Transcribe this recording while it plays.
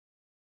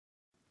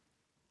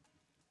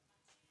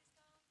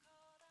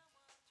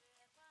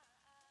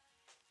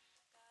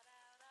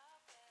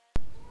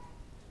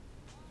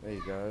Hey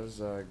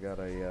guys, I got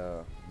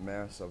a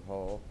massive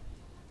haul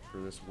for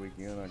this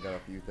weekend. I got a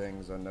few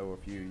things I know a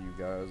few of you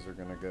guys are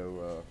gonna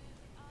go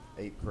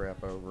ape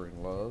crap over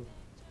and love.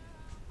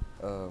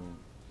 Um,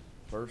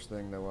 First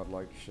thing though I'd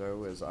like to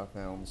show is I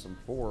found some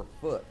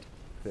 4-foot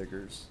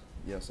figures.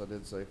 Yes, I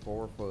did say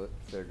 4-foot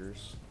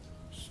figures,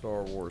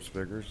 Star Wars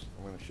figures.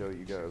 I'm gonna show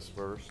you guys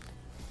first.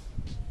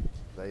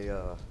 They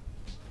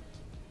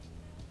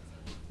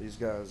these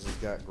guys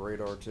have got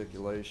great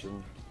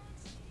articulation.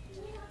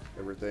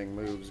 Everything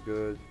moves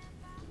good.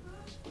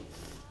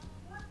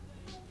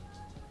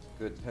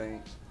 Good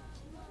paint.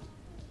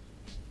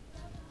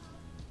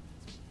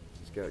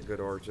 He's got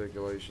good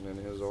articulation in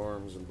his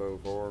arms and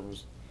both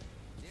arms.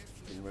 You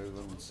can move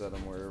them and set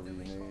them wherever you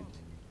need.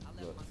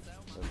 But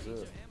that's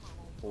it.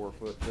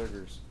 4-foot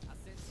figures.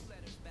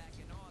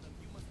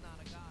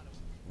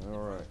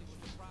 Alright.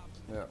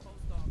 Yeah.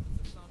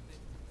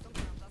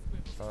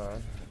 I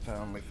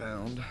finally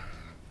found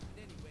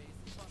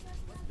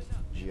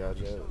G.I.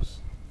 Joes.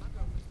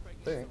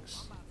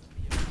 Thanks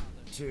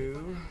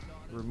to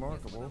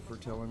Remarkable for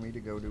telling me to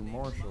go to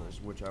Marshall's,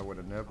 which I would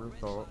have never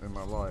thought in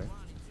my life.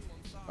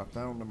 I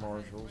found the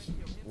Marshalls.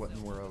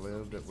 Wasn't where I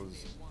lived. It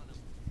was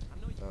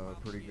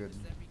pretty good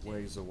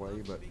ways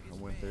away, but I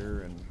went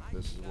there and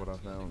this is what I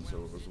found, so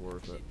it was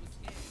worth it.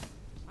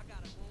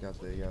 Got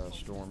the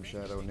Storm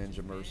Shadow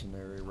Ninja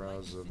Mercenary,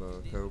 Rise of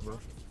Cobra,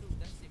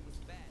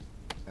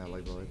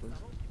 Alley Viper,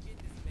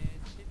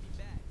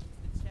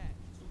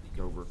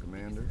 Cobra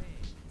Commander.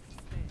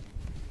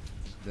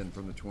 Then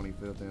from the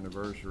 25th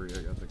anniversary,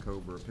 I got the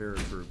Cobra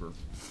Paratrooper.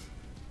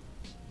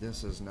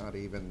 This is not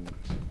even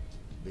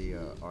the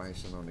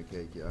icing on the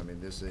cake yet. I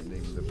mean, this isn't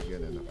even the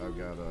beginning. I've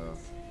got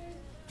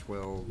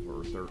 12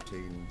 or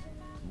 13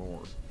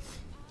 more,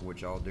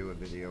 which I'll do a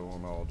video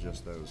on all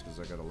just those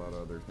because I got a lot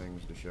of other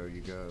things to show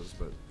you guys.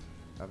 But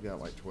I've got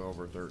like 12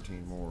 or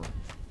 13 more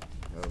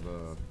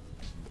of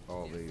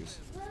all these,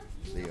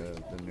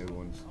 the new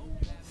ones.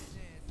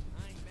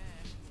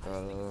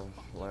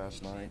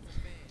 Last night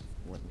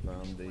went and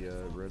found the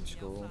Red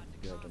Skull,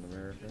 Captain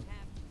America.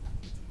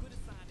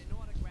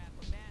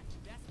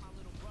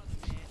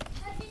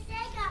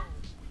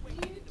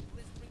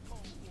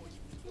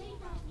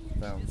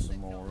 Found some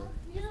more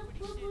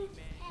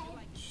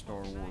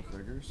Star Wars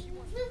figures.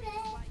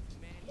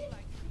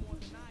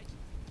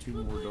 2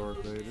 more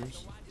Darth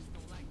Vaders.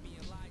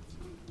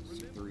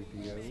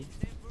 3PO,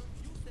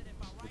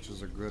 which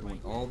is a good one.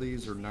 All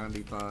these are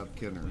 95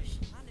 Kenners.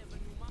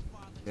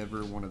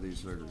 Every one of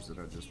these figures that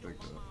I just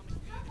picked up.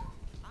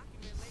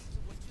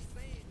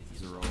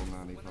 These are all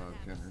 95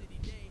 Kenner.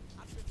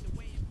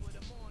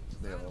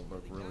 They all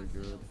look really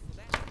good.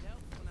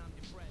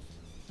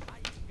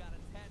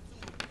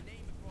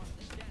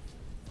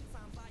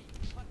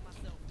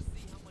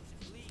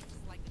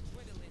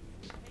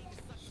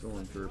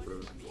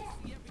 Stormtrooper.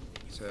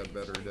 He's had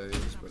better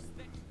days, but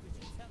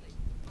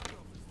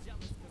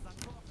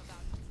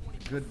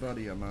a good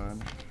buddy of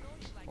mine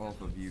off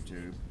of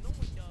YouTube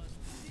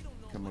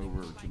come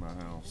over to my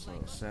house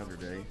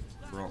Saturday,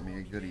 brought me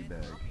a goodie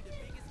bag.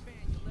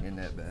 In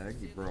that bag,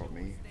 he brought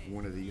me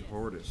one of the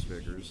hardest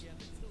figures.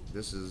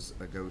 This is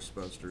a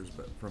Ghostbusters,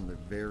 but from the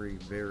very,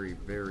 very,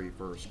 very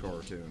first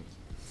cartoon.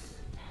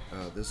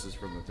 This is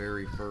from the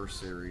very first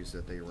series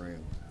that they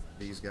ran.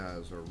 These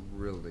guys are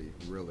really,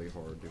 really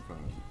hard to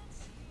find.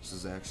 This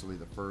is actually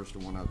the first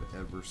one I've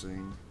ever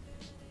seen,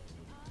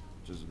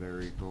 which is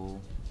very cool.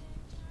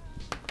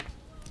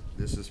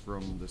 This is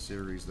from the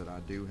series that I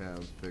do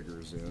have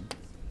figures in.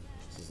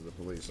 This is the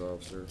police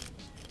officer.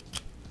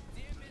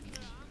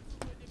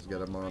 He's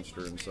got a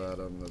monster inside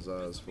him, his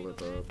eyes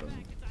flip up,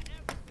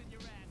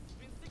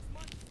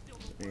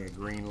 and a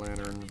Green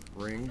Lantern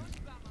ring,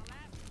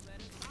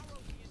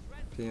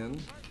 pin,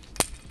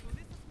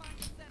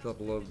 a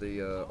couple of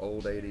the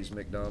old 80s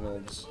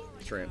McDonald's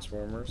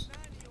Transformers,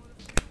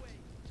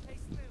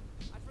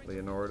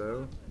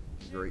 Leonardo,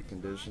 great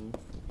condition,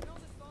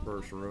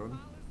 first run.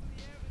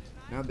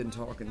 Now, I've been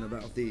talking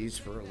about these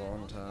for a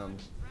long time.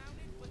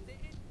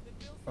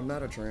 I'm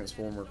not a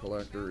Transformer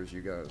collector, as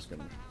you guys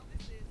can,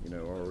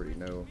 already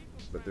know,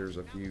 but there's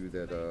a few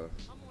that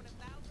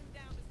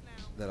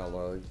I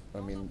love. I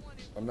mean,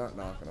 I'm not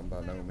knocking them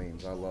by no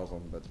means. I love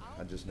them, but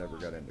I just never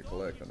got into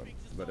collecting them.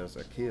 But as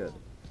a kid,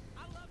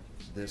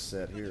 this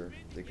set here,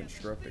 the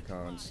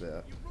Constructicon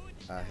set,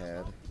 I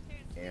had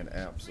and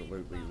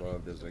absolutely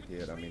loved as a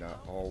kid. I mean, I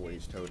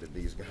always toted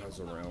these guys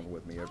around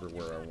with me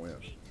everywhere I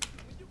went.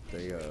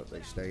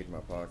 They stayed in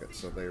my pocket,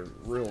 so they're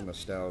real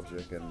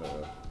nostalgic and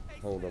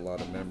hold a lot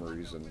of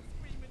memories and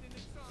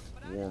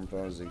warm,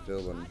 fuzzy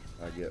feeling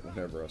I get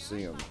whenever I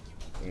see them.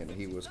 And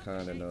he was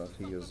kind enough.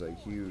 He is a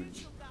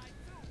huge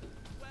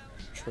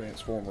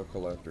Transformer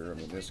collector. I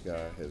mean, this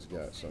guy has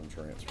got some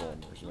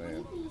Transformers,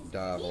 man.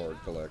 Die-hard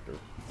collector.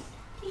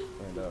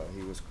 And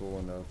he was cool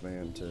enough,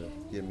 man, to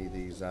give me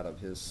these out of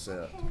his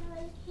set.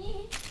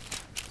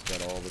 It's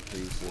got all the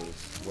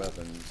pieces,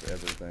 weapons,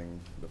 everything,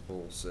 the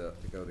full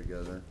set to go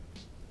together.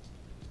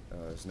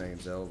 His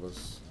name's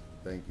Elvis.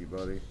 Thank you,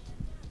 buddy.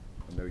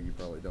 I know you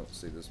probably don't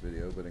see this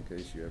video, but in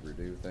case you ever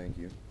do, thank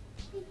you.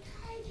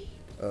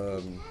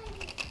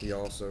 He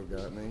also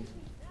got me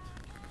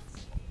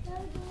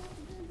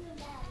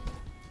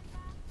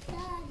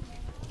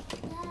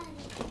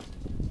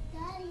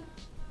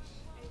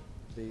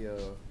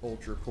the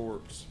Ultra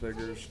Corpse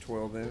figures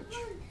 12-inch.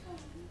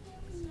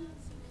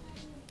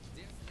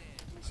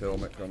 His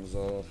helmet comes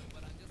off.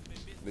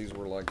 These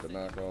were like the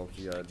knockoff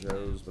G.I.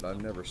 Joes, but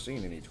I've never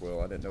seen any 12.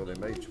 I didn't know they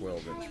made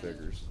 12-inch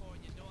figures.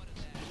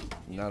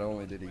 Not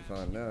only did he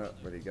find that,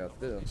 but he got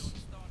this.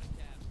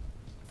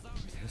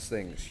 This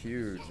thing's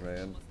huge,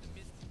 man.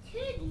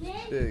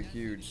 Big,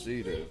 huge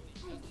Sea-Doo.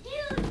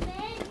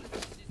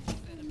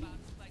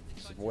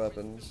 Some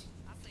weapons.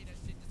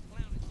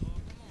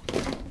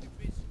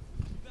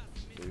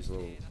 These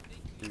little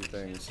few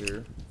things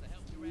here.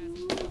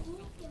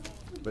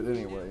 But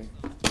anyway,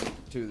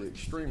 to the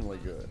extremely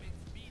good.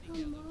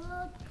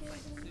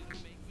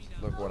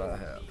 Look what I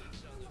have.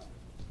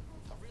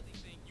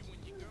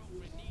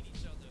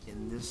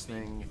 And this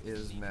thing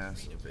is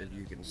massive, as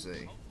you can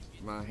see.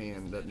 My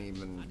hand doesn't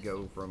even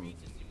go from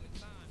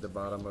the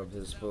bottom of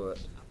his foot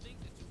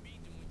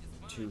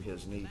to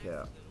his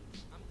kneecap.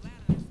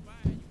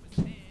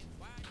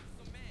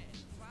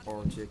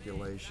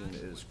 Articulation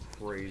is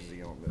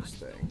crazy on this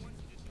thing.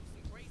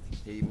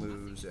 He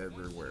moves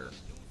everywhere.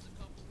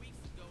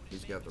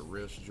 He's got the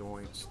wrist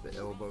joints, the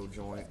elbow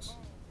joints,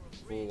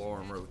 full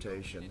arm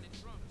rotation.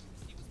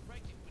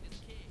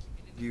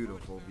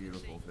 Beautiful,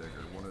 beautiful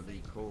figure. One of the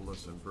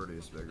coolest and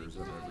prettiest figures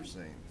I've ever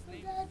seen.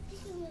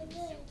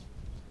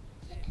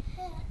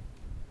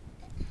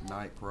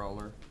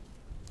 Nightcrawler.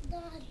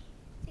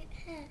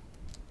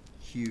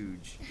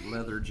 Huge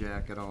leather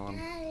jacket on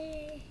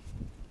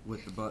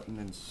with the button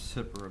and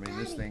zipper. I mean,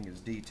 this thing is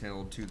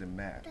detailed to the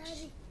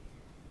max.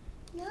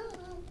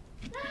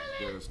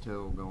 Got his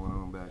tail going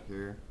on back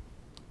here.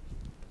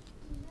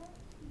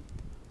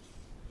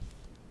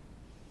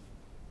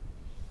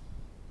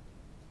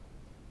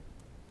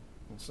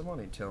 And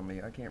somebody tell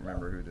me, I can't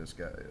remember who this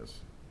guy is.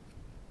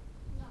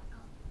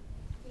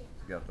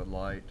 Got the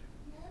light.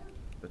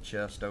 The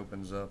chest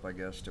opens up, I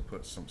guess, to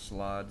put some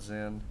slides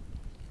in.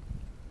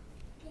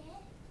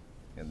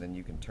 And then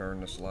you can turn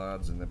the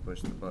slides and then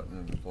push the button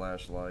and the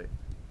flashlight.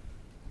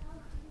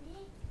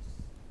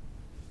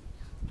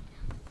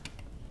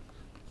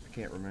 I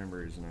can't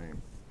remember his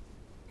name.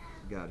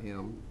 Got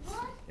him.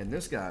 And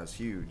this guy is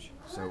huge.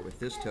 So if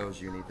this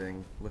tells you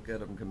anything, look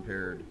at him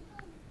compared.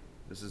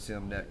 This is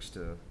him next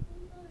to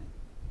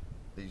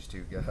these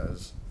two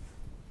guys.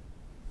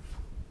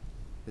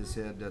 His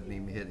head doesn't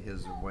even hit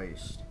his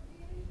waist.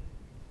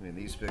 I mean,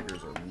 these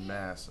figures are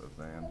massive,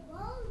 man.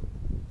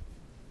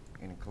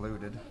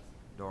 Included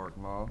Dark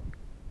Maw.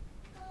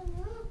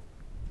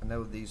 I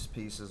know these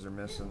pieces are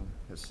missing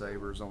his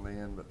sabers on the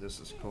end, but this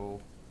is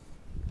cool.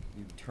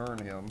 You turn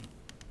him,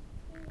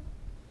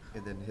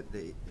 and then hit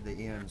the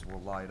ends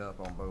will light up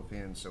on both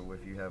ends, so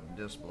if you have them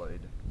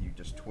displayed, you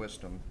just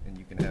twist them, and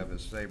you can have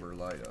his saber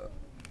light up.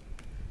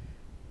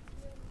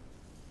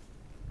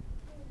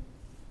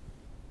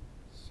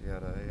 So you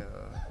got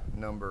a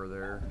number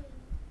there.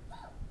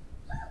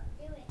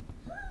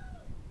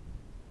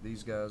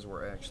 These guys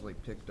were actually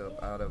picked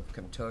up out of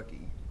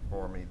Kentucky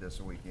for me this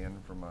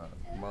weekend from my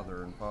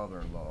mother and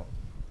father-in-law.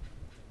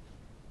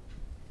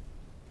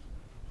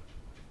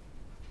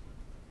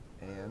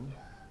 And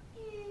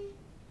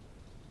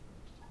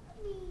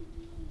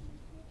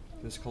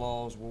his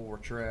claws will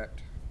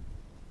retract.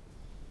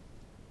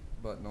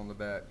 Button on the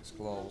back, his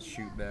claws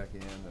shoot back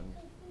in and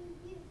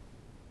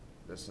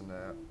this and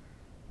that.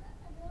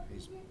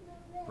 He's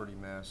pretty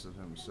massive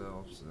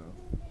himself, so.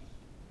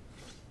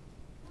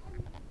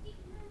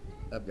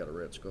 I've got a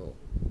red skull.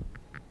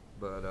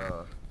 But,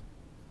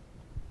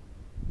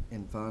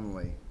 and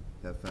finally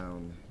have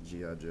found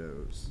G.I.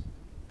 Joes.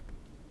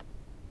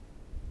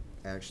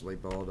 Actually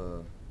bought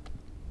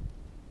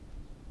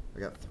I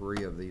got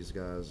 3 of these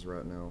guys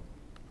right now.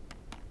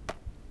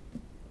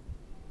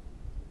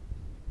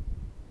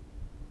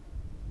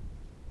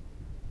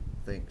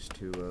 Thanks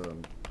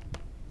to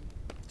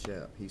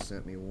chap, he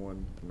sent me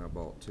one and I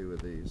bought 2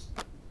 of these.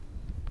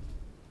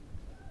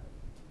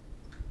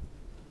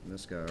 And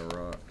this guy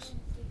rocks.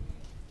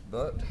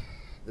 But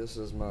this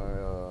is my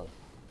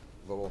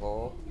little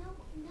haul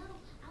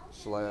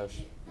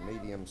 /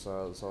 medium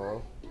size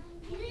haul.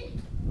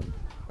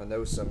 I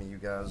know some of you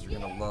guys are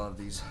gonna love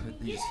these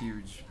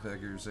huge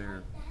figures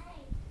here.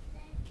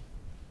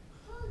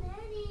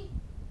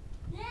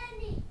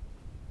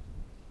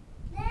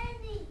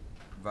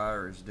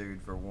 Virus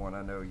Dude, for one,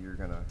 I know you're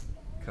gonna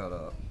cut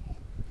up.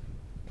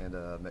 And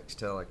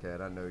Mixtelicat,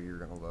 I know you're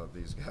gonna love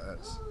these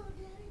guys.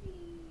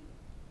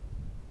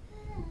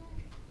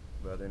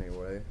 But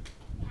anyway,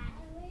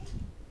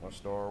 my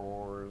Star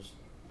Wars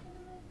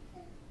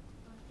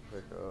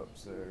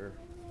pickups there.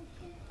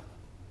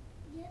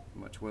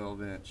 My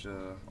 12-inch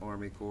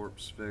Army Corps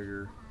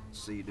figure,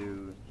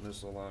 Sea-Doo,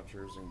 missile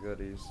launchers and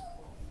goodies.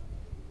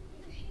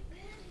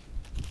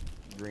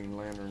 Green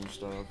Lantern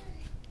stuff.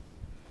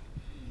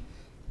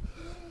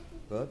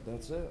 But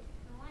that's it.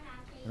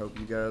 Hope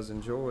you guys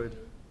enjoyed.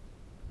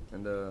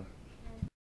 And